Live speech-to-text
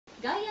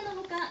外野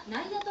のほか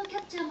内野とキャ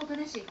ッチャーもこ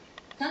なし、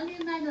3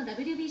年前の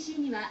WBC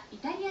にはイ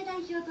タリア代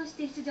表とし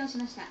て出場し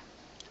ました。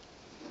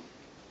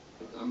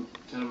I'm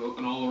kind of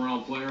an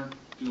all-around player,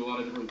 do a lot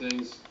of different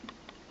things.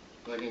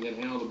 I can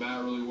handle the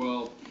bat really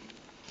well,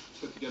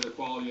 put together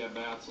quality at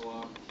bats a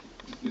lot.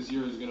 This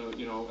year is gonna,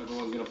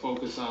 everyone's gonna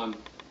focus on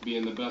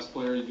being the best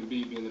player you can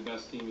be, being the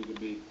best team you can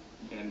be,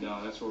 and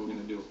that's what we're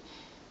gonna do.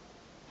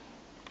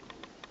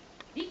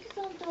 ディク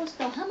ソン投手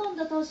とハモン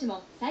ド投手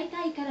も最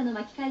下位からの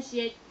巻き返し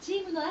へチ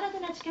ームの新た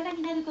な力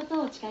になること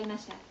を誓いま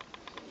した。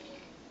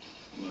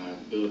My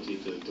ability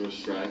to throw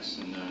strikes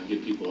and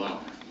get people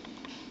out.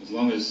 As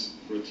long as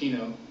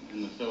Rottino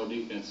and the fellow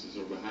defenses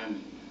are behind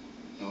me,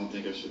 I don't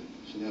think I should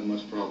have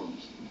much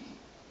problems.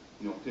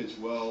 Pitch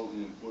well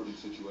in important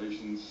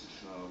situations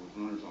with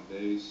runners on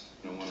base.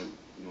 I want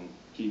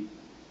to,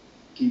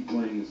 keep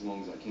playing as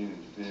long as I can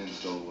in Japan.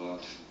 So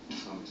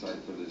I'm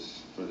excited for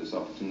this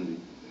opportunity.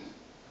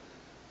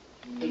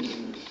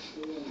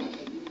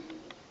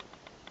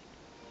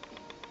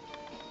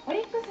 オリ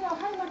ックスの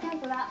春のキャン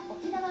プは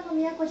沖縄の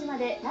宮古島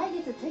で来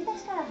月1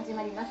日から始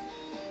まります。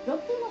ロッ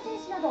テの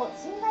選手など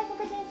新外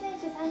国人選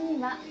手3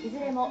人はいず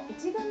れも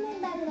1軍メ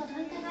ンバーでの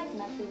参加が決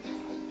まっています。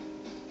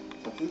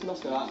続きま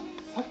しては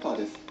サッカー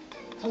です。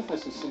関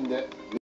西出身で